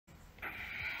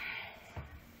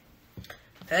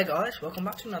Hey guys, welcome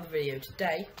back to another video.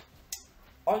 Today,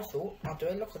 I thought I'd do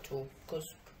a locker tour,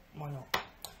 because why not?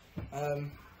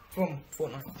 From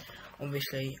Fortnite,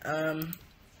 obviously.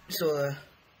 So the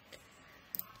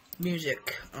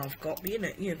music I've got, but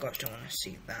you guys don't want to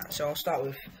see that. So I'll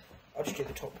just do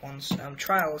the top ones.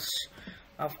 Trails,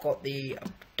 I've got the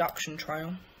abduction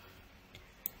trail.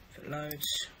 If it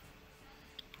loads.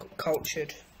 Got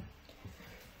cultured.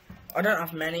 I don't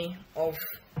have many of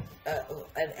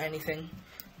anything,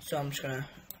 so I'm just gonna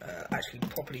actually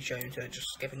properly show you instead of just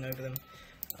skipping over them.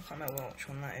 I can't remember which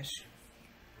one that is.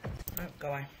 No, go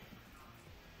away.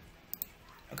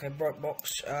 Okay, Bright Box,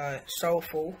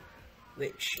 Soulful,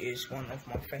 which is one of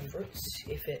my favourites,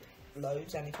 if it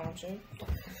loads anytime soon.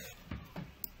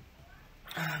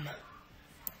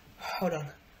 Hold on.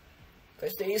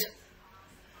 Press these.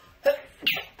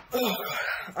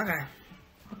 Okay.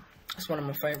 It's one of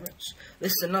my favourites.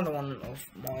 This is another one of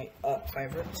my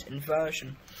favourites,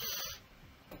 Inversion.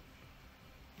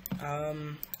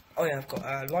 Oh yeah, I've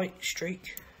got Light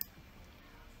Streak.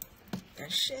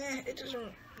 It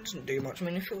doesn't do much. I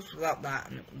mean, it feels without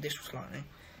that, and this was slightly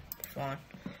fine.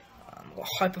 I've got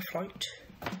Hyper Flight,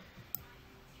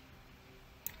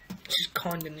 which is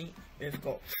kind of neat. We've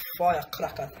got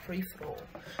Firecracker Free For All.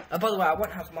 By the way, I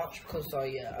won't have much because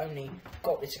I only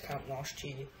got this account last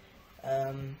year.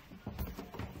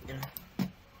 You know.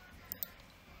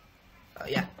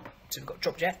 Yeah, so we've got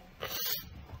Drop Jet,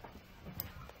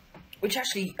 which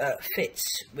actually fits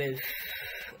with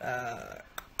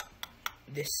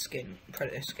this skin,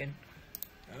 Predator skin.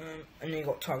 And then you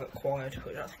got Target Acquired,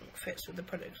 which I think fits with the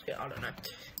Predator skin. I don't know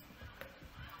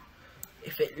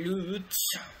if it loads.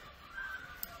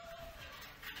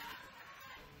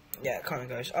 Yeah, it kind of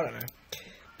goes. I don't know,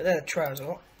 but they're the trails I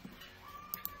got.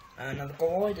 Now the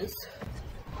gliders.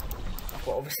 I've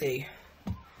got obviously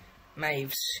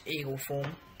Maeve's eagle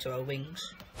form to her wings.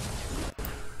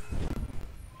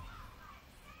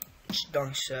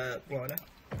 Nice glider.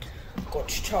 Got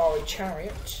Chitari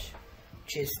Chariot,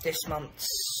 which is this month's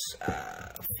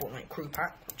Fortnite crew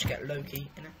pack, which get Loki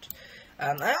in it.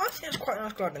 I think it's quite a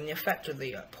nice glider, and the effect of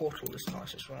the portal is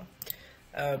nice as well.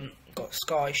 Got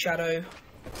Sky Shadow,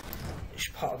 which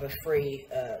is part of a free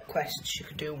quest you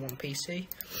can do on PC.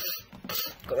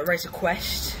 Got the Racer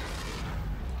Quest.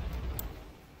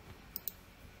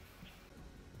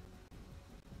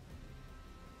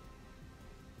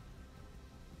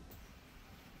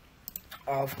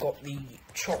 I've got the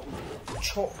Chop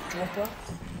Dropper.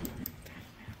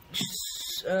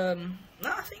 No,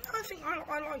 I think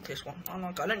I like this one.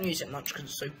 I don't use it much because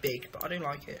it's so big, but I do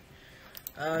like it.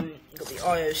 Got the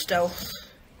IO Stealth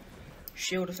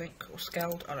Shield, I think, or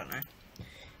Scald, I don't know.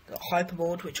 Got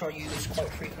Hyperboard, which I use quite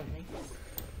frequently.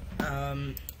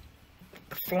 The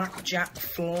Flapjack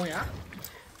Flyer,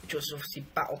 which was obviously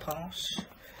Battle Pass.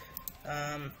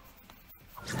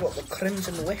 Got the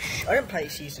Crimson Wish. I don't play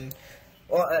season.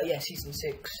 Yeah, season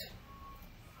 6.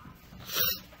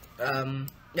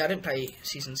 Yeah, I didn't play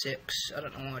season 6. I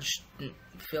don't know why. I just didn't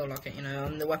feel like it. You know,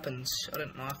 and the weapons, I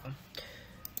didn't like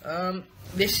them.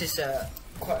 This is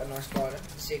quite a nice glider,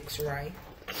 6 Ray.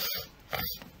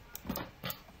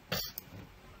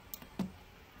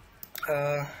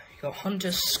 You got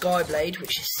Hunter's Skyblade,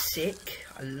 which is sick.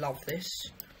 I love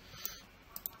this.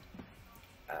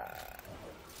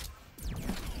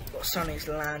 Got Sunny's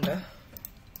Lander.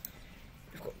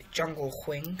 We've got the Jungle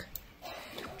Wing,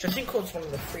 which I think was one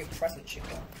of the free presents you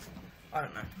got. I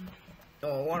don't know.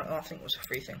 I think it was a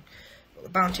free thing. Got the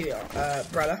Bounty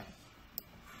Umbrella,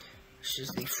 which is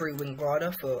the free wing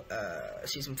glider for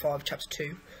season 5, chapter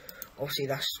 2. Obviously,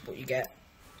 that's what you get.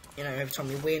 You know, every time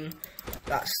you win,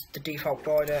 that's the default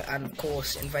glider, and of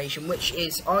course Invasion, which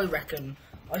is, I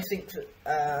think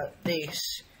that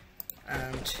this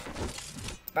and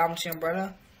Bounty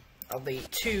Umbrella are the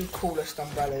two coolest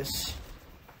umbrellas,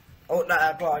 or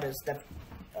gliders.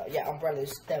 Yeah,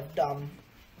 umbrellas they've done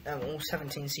all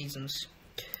 17 seasons.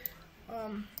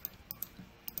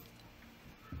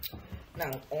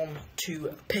 Now on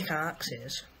to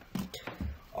pickaxes.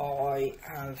 I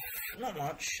have not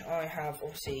much. I have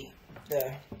obviously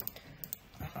the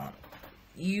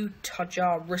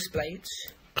Utaja wrist blades,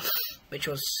 which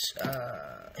was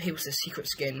he was the secret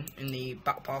skin in the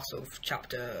back pass of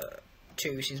chapter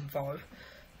 2, season 5.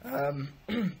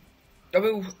 I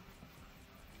will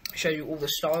show you all the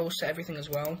styles to everything as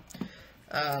well.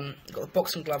 Got the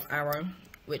boxing glove arrow,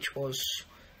 which was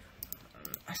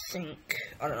I think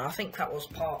that was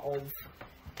part of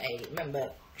a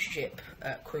membership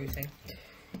crew thing.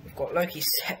 We've got Loki's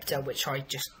scepter, which I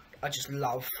just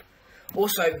love.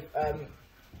 Also,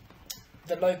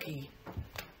 the Loki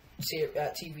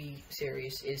TV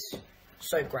series is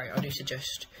So great. I do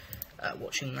suggest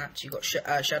watching that. You've got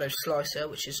Shadow Slicer,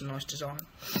 which is a nice design.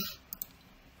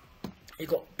 You've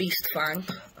got Beast Fang.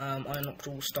 I unlocked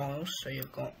all styles, so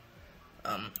you've got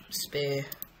Spear,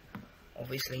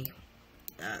 obviously,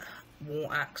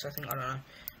 War Axe, I think, I don't know,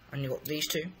 and you've got these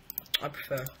two. I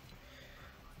prefer,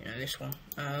 you know, this one.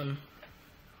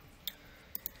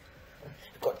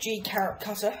 You've got G Carrot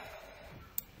Cutter,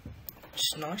 which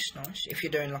is nice. If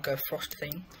you're doing like a frost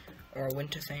theme or a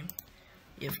winter theme.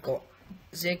 You've got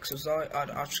Ziggs, or I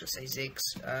was just gonna say Ziggs,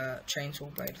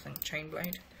 Chainsaw Blade, I think, Chain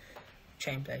Blade,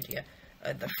 yeah.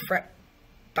 The Fret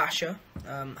Basher,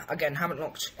 again, haven't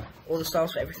locked all the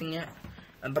styles for everything yet,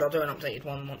 but I'll do an updated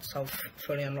one once I've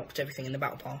fully unlocked everything in the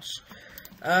Battle Pass.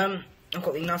 I've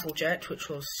got the Nuzzle Jet, which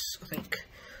was, I think,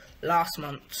 last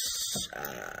month's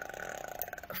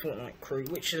Fortnite crew,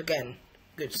 which is, again,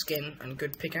 good skin and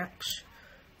good pickaxe.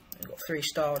 You've got 3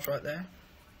 stars right there.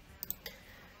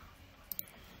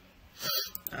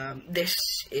 This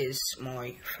is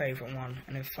my favourite one,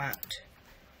 and in fact,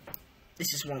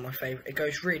 this is one of my favourite. It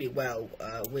goes really well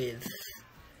with,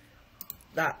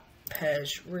 that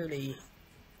pairs really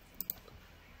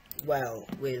well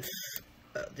with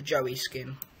the Joey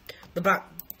skin. The back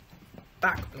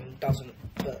bling doesn't,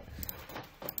 but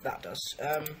that does.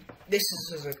 This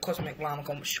is a Cosmic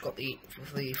Lamacon, which has got the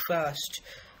first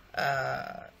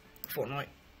Fortnite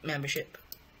membership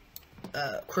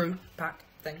crew pack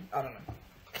thing. I don't know.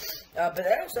 But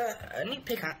there's a neat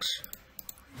pickaxe.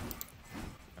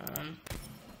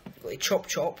 You've got the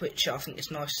Chop, which I think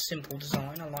is nice, simple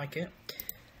design. I like it.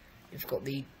 You've got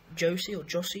the Josie, I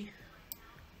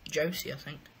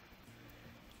think.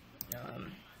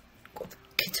 Got the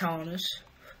Katanas,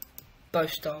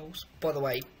 both styles. By the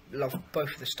way, love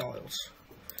both of the styles.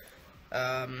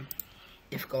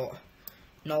 You've got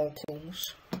Null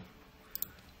Claws.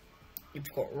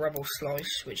 You've got Rebel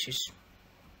Slice, which is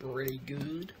really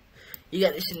good. You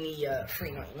get this in the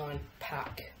 $3.99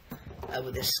 pack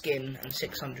with the skin and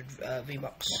 600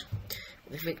 V-Bucks.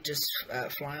 The Victor's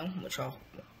Flail, which are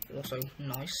also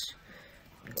nice.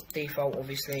 You've got Default,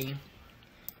 obviously.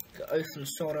 You've got Oath and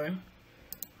Sorrow.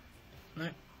 No,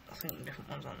 I think they're different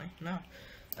ones, aren't they? No.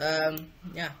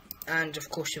 Yeah, and of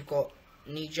course you've got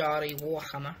Nijari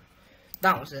Warhammer.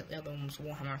 That was it. The other one was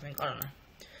Warhammer, I think. I don't know.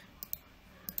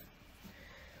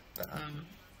 But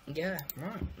yeah,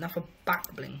 right. Now for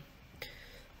back bling.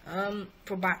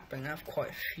 For back bling, I have quite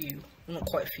a few. Well, not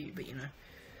quite a few, but you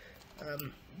know.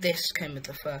 This came with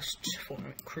the first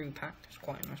Fortnite crew pack. It's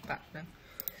quite a nice back bling.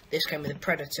 This came with the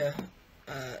Predator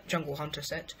Jungle Hunter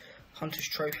set, Hunter's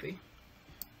Trophy.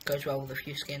 Goes well with a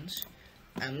few skins.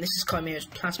 This is Chimera's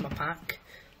Plasma pack.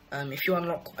 If you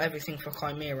unlock everything for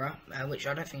Chimera, which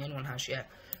I don't think anyone has yet,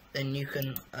 then you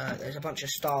can. There's a bunch of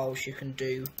styles you can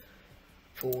do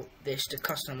for this to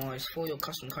customize for your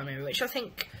custom Chimera, which I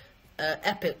think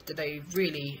Epic did a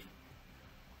really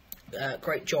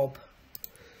great job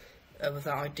with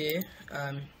that idea.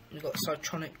 You've got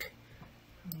Cytronic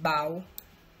Bow,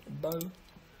 I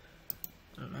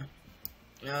don't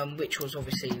know, which was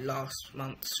obviously last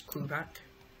month's crew pack.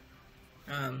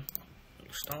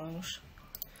 Styles.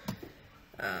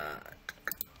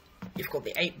 You've got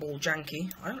the 8-ball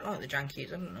Janky. I don't like the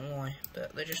Jankies, I don't know why,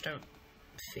 but they just don't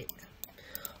fit.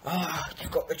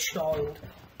 You've got the Child.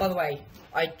 By the way,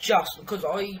 because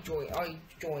I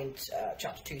joined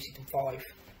Chapter 2 Season 5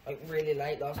 like really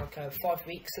late. There was like 5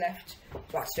 weeks left,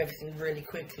 so I had to do everything really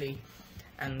quickly,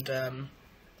 and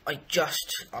I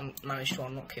just managed to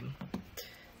unlock him.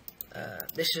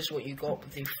 This is what you got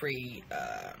with the free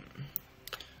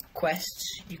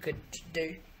quests you could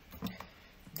do.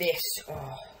 This,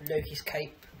 Loki's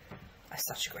cape. That's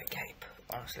such a great cape,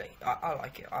 honestly. I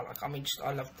like it. I mean,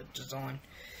 I love the design.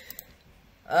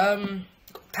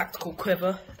 Tactical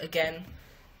Quiver, again,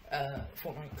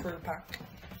 Fortnite crew pack.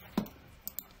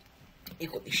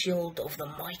 You've got the Shield of the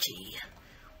Mighty,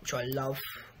 which I love.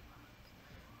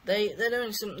 They're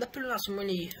putting out some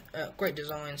really great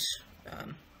designs.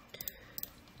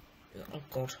 Oh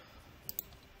god.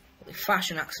 The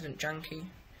Fashion Accident Janky.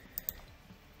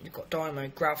 You've got Dynamo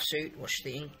Grav Suit, which is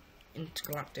the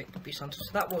Intergalactic Beast Hunter.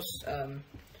 So that was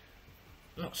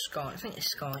not Sky. I think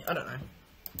it's Sky. I don't know.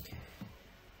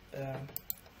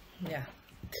 Yeah.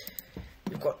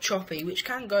 We've got Choppy, which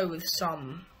can go with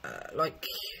some like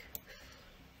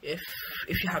if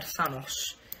you had Thanos,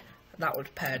 that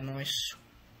would pair nice.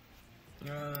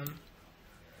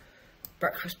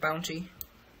 Breakfast Bounty.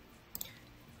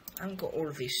 I haven't got all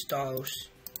of these styles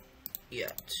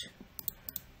yet,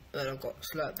 but I've got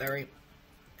Slurpberry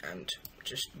and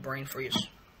just Brain Freeze.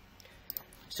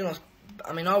 Still nice.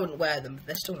 I mean, I wouldn't wear them, but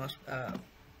they're still nice.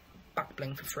 Back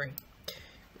bling for free.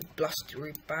 the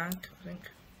blustery bag, I think.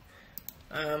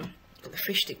 Got the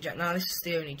fish stick jack. Now this is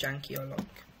the only janky I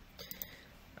like.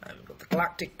 We've got the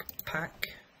galactic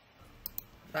pack,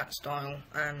 that style,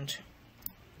 and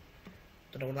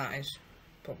I don't know what that is.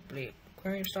 Probably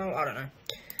aquarium style. I don't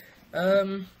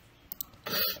know.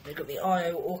 We've got the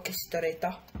IO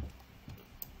Orchestrator,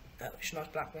 which is nice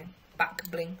back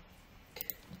bling.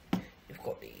 We've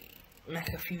got the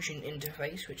Mecha Fusion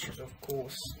interface, which is of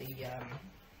course the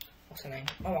what's the name?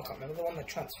 Oh, I can't remember, the one that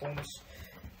transforms.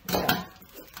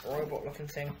 Robot looking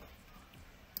thing.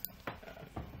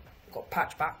 We've got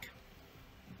pack,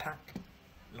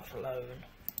 not alone.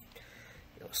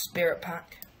 You've got spirit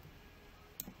pack,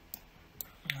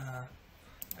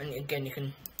 and again you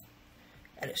can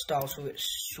edit styles for which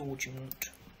sword you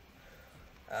want.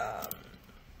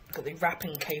 Got the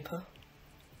wrapping caper.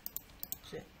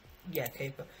 Is it? Yeah,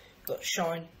 caper. Got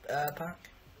shine pack.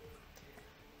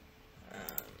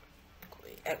 Got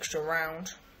the extra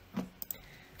round.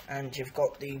 And you've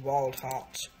got the Wild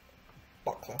Heart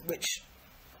buckler, which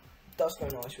does go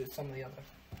nice with some of the other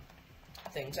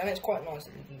things. And it's quite nice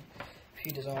in a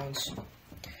few designs.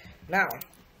 Now,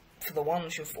 for the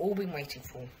ones you've all been waiting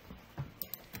for.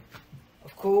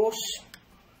 Of course,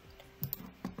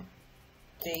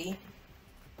 the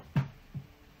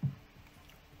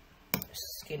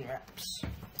skin wraps.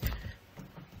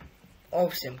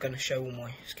 Obviously, I'm going to show all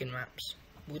my skin wraps.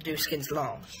 We'll do skins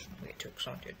last. I get too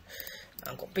excited.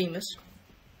 I've got Beamers.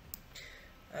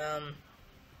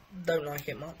 Don't like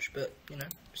it much, but you know,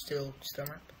 still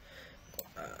wrap.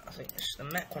 I think this is the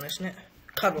mech one, isn't it?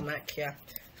 Cuddle mech, yeah.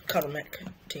 Cuddle mech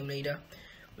team leader,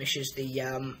 which is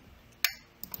the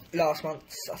last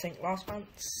month's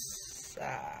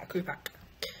crew pack.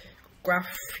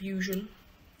 Graph Fusion.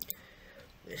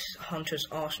 This Hunter's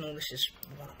Arsenal. This is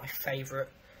one of my favourite,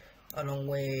 along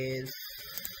with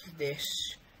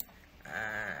this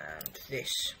and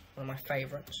this. One of my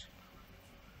favourites.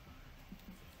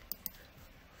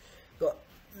 Got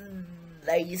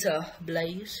Laser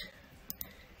Blaze.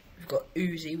 We've got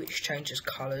Uzi, which changes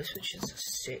colours, which is a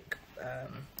sick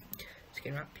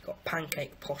skin wrap. You've got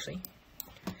Pancake Posse.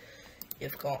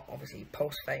 You've got obviously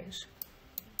Pulse Phase.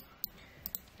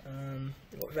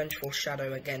 You've got Vengeful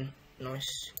Shadow again,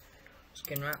 nice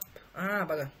skin wrap. Ah,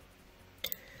 bugger.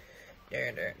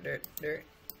 There.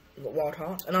 We've got Wild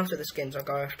Heart, and after the skins I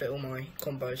go after all my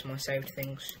combos, my saved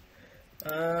things.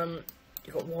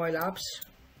 You've got Y Labs.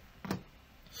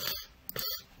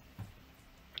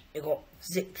 You've got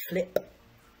Zip Flip.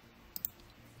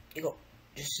 You've got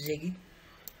just Ziggy.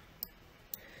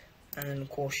 And then of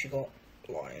course you got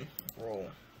Lion Roar.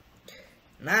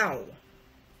 Now,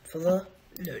 for the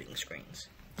loading screens.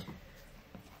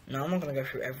 Now I'm not going to go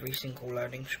through every single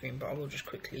loading screen, but I will just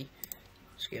quickly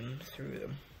skim through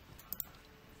them.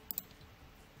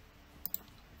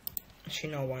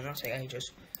 Actually, no, why not? Take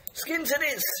ages. Skins it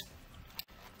is!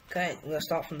 Okay, we're going to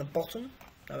start from the bottom.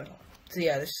 No, we're not. So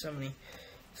yeah, this is how many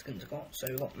skins I've got. So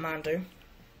we've got Mando.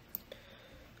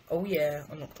 Oh yeah,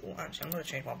 I'm not... Oh, actually, I'm going to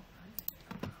change my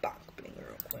back bling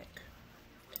real quick.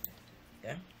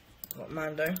 Yeah, I've got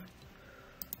Mando.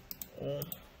 All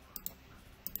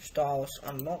styles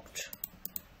unlocked.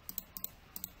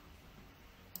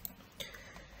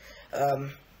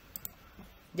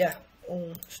 Yeah,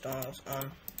 all styles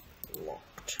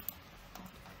unlocked.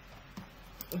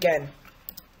 Again,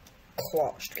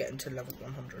 clutched getting to level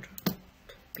 100.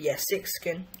 But yeah, 6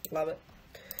 skin, love it.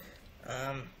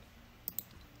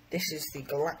 This is the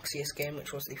Galaxia skin,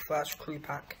 which was the first crew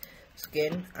pack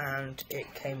skin, and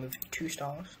it came with 2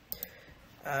 stars.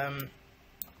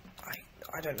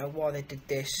 I don't know why they did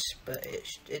this, but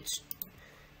it's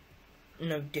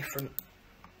no different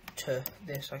to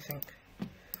this, I think.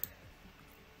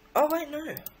 Oh wait,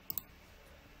 no.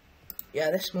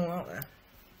 Yeah, there's more out there.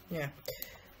 Yeah,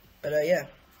 but yeah,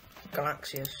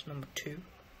 Galaxia's number 2.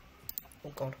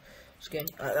 Oh god, skin.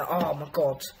 Oh my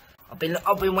god, I've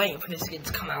been waiting for this skin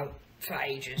to come out for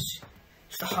ages.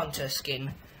 It's the Hunter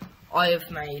skin. I have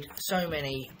made so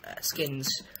many skins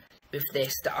with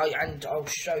this that I'll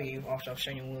show you after I've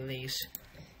shown you all of these.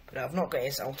 But I've not got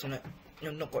his alternate.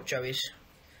 I've not got Joey's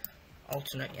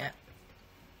alternate yet.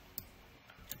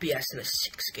 But yeah, still a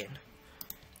 6 skin.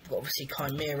 I've got obviously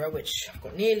Chimera, which I've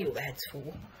got nearly all the heads for.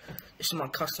 This is my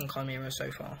custom Chimera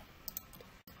so far.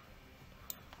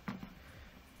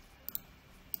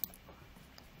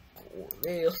 All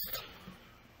this.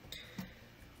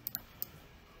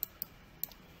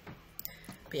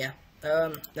 But yeah,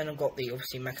 then I've got the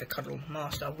obviously Mecha Cuddle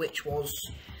Master, which was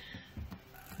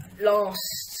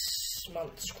last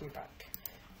month's crew pack,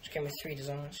 which came with 3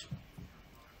 designs.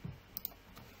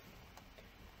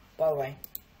 By the way,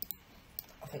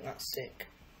 I think that's sick.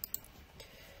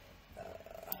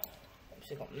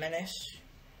 So we've got Menace,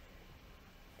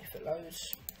 if it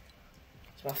loads.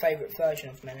 It's my favourite version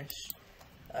of Menace.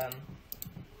 Kind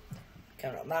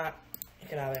of like that. You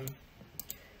can have him,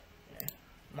 you know,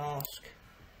 mask,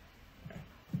 you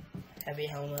know, heavy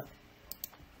helmet,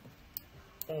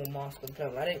 or mask with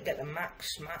helmet. I didn't get the max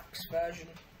version,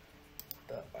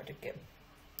 but I did get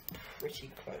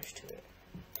pretty close to it.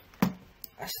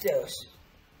 Still, it's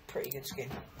a pretty good skin.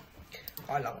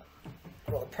 I love it.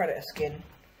 I've got the Predator skin,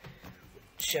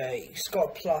 which it's got a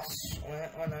plus on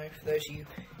it. I know, for those of you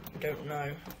who don't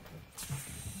know,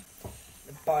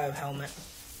 the bio helmet.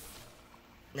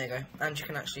 There you go, and you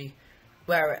can actually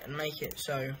wear it and make it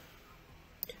so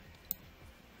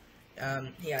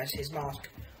he has his mask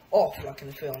off, like in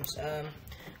the films.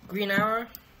 Green Arrow,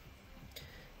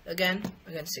 again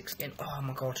 6 skin. Oh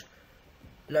my god,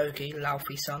 Loki,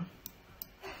 Laufey's son.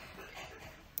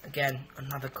 Again,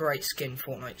 another great skin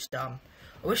Fortnite's done.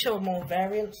 I wish there were more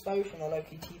variants though from the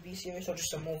Loki TV series, or just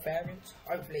some more variants.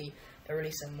 Hopefully they'll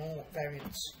release some more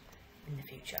variants in the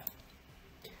future.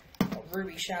 Got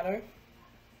Ruby Shadow,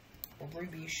 or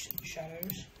Ruby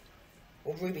Shadows,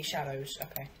 or Ruby Shadows.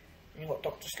 Okay. And you've got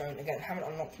Dr. Stone. Again, haven't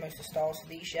unlocked most of the styles for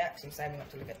these yet, because I'm saving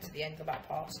up till I get to the end of the back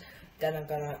pass. Then I'm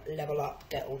gonna level up,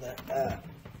 get all the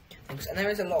things, and there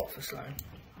is a lot for Sloan.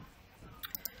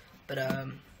 But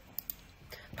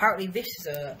apparently this is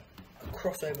a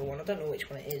crossover one. I don't know which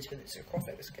one it is, but it's a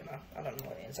crossover skin. I don't know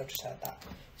what it is. I've just heard that.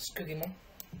 It's Cookie Mon.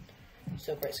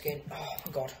 Still great skin. Oh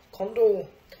my god, Condor,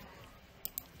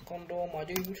 my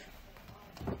dude.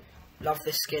 Love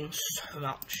this skin so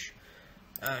much.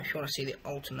 If you want to see the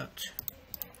alternate,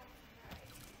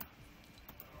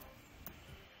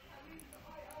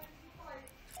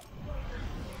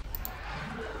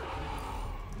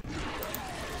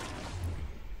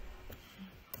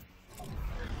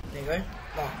 there you go.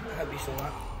 Oh, I hope you saw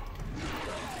that.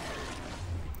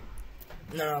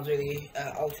 Then I'll do the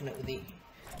alternate with the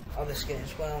other skin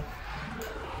as well.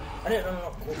 I don't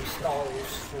unlock all the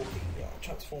styles for the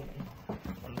transforming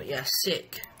one, but yeah,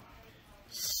 sick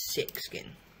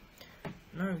skin.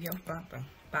 No, yeah,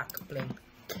 back bling.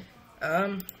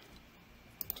 Oh.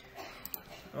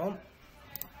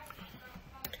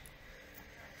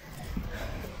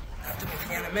 Have to make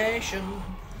the animation.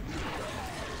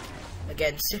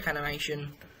 Again, sick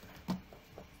animation.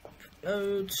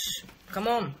 Loads. Come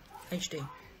on, HD.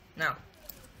 Now.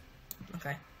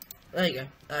 Okay. There you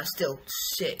go. Still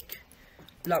sick.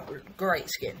 Love, great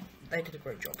skin. They did a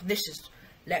great job. This is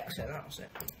Lexa, that was it.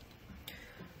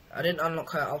 I didn't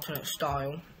unlock her alternate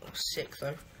style. Sick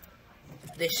though.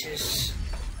 This is,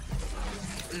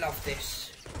 love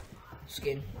this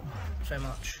skin so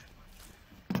much.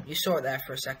 You saw it there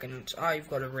for a second. I've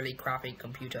got a really crappy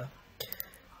computer.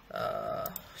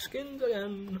 Skins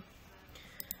again.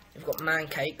 You've got Man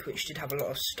Cake, which did have a lot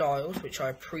of styles, which I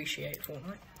appreciate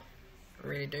Fortnite. I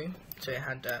really do. So it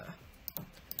had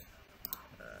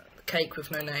Cake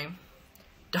with no name,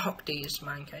 Dark D's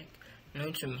Man Cake,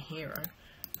 Lonesome Hero,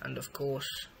 and of course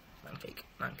Man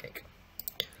Cake.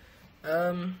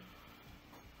 I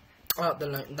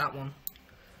like that one.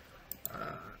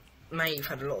 Maeve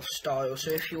had a lot of style,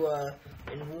 so if you were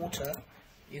in water,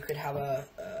 you could have a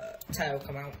tail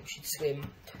come out and she'd swim.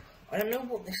 I don't know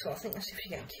what this was. I think that's if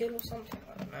you get killed or something.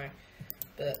 I don't know.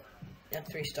 But you had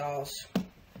 3 stars.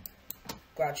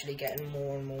 Gradually getting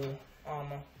more and more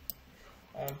armour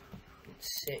on.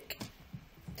 It's sick.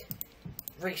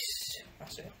 Reese.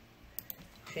 That's it.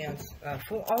 She had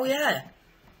 4. Oh yeah!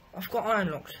 I forgot I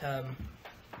unlocked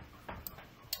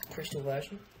Crystal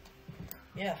version.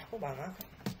 Yeah, I forgot about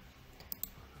that.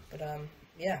 But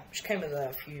yeah, which came with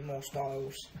a few more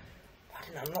styles. I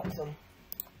didn't unlock them.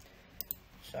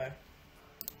 So,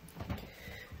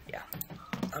 yeah.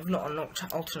 I've not unlocked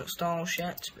alternate styles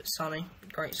yet, but Sunny,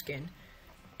 great skin.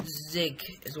 Zig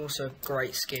is also a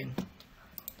great skin.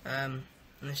 And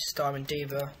this is Diamond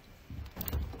Diva.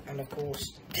 And of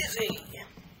course, Dizzy.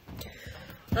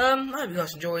 I hope you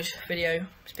guys enjoyed the video.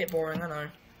 It's a bit boring, I know.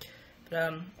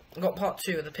 But I've got part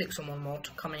 2 of the Pixelmon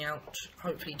mod coming out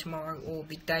hopefully tomorrow or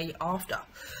the day after.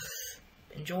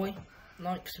 Enjoy,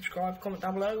 like, subscribe, comment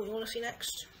down below what you want to see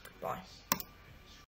next. Bye.